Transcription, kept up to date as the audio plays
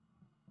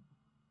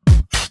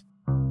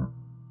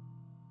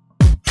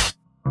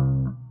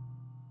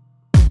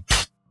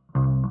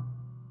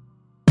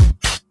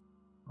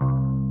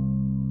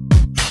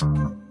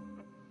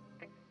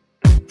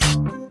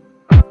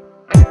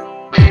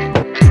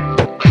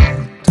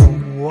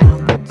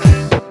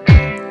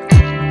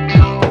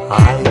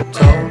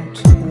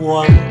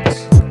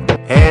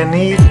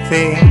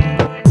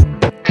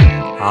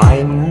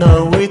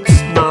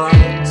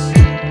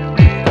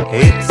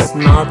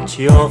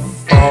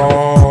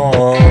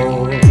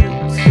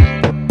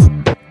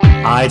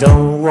I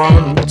don't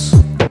want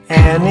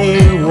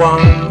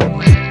anyone.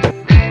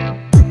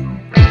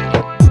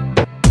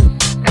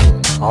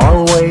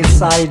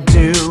 Always I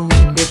do,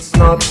 it's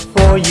not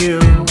for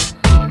you.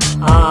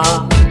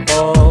 Oh.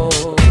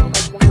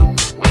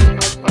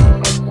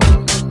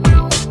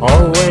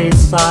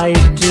 Always I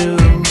do,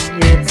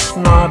 it's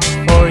not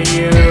for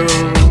you.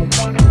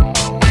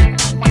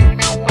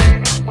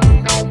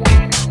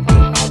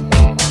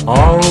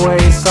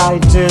 Always I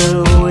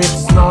do,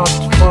 it's not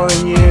for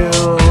you.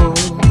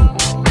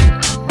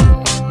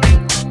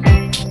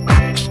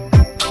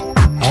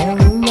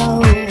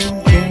 Hello,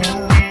 yeah,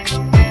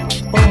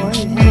 boy,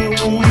 here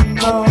we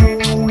go.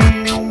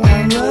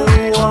 And the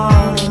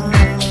one,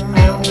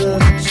 and the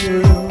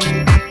two,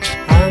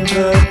 and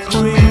the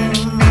three.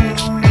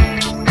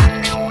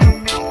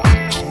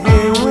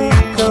 Here we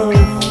go,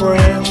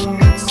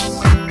 friends.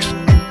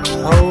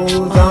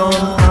 Hold on,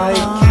 I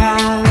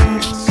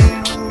can't.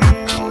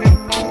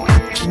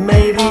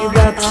 Maybe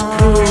that's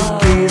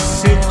cookie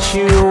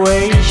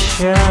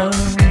situation.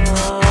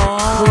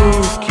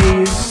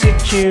 Cookie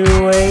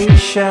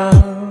situation.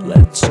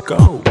 Let's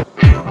go.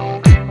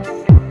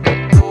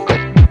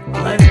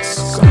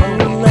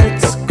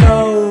 Let's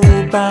go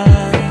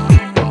back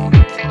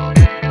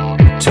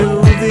to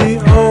the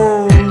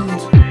old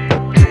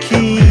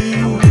key,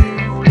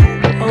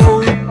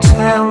 old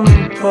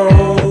tempo,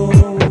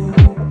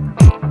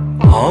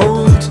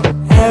 old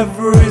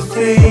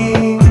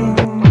everything.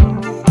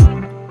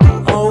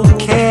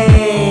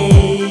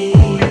 Okay,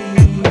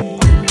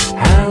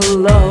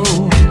 hello,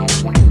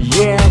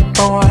 yeah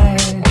boy,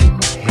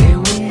 here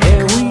we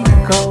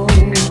go.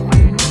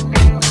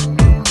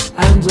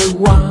 And the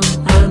one,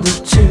 and the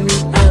two,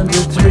 and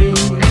the three,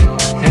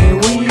 here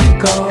we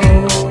go.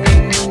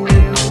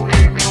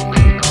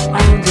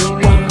 And the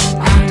one,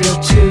 and the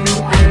two,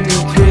 and the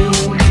three,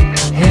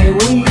 here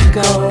we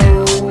go.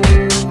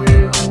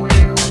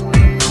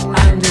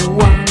 And the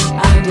one,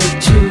 and the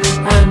two,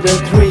 and the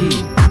three.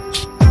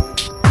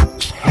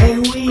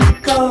 Here we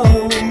go,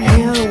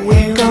 here we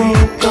go,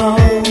 go.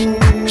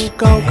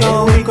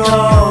 Here we go,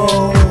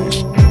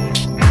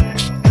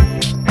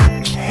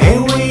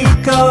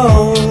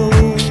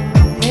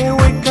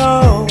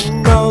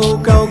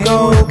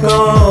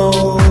 go.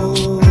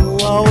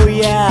 Oh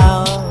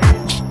yeah.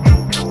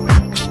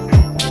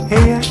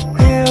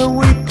 Here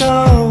we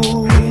go,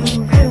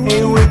 here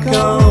we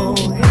go,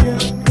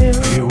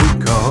 here we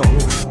go.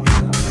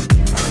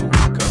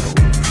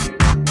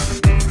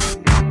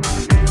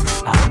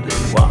 And the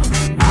one,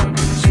 and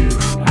the two,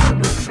 and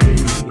the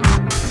three.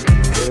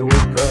 Here we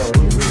go.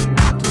 The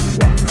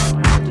one,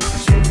 and the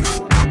two, and the three.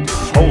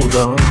 Hold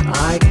on,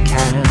 I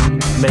can.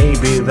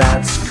 Maybe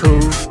that's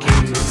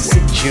cookie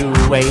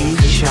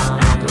situation.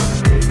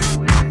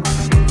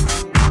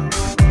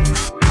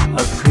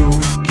 A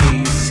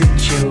cookie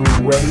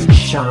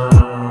situation.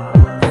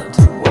 And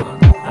the one,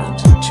 and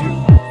the two,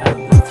 and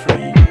the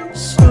three.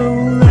 So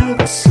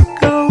let's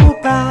go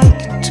back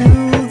to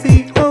the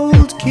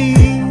old key,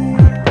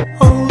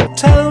 old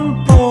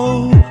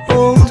tempo,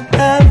 old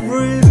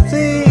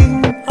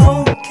everything.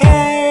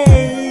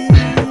 Okay.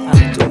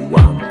 And the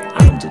one,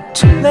 and the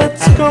two.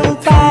 Let's go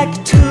back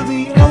to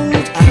the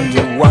old key, and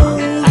the one,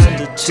 and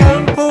the two,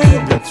 tempo,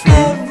 and the three.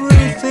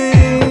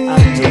 Everything.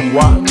 And the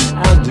one,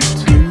 and the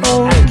two.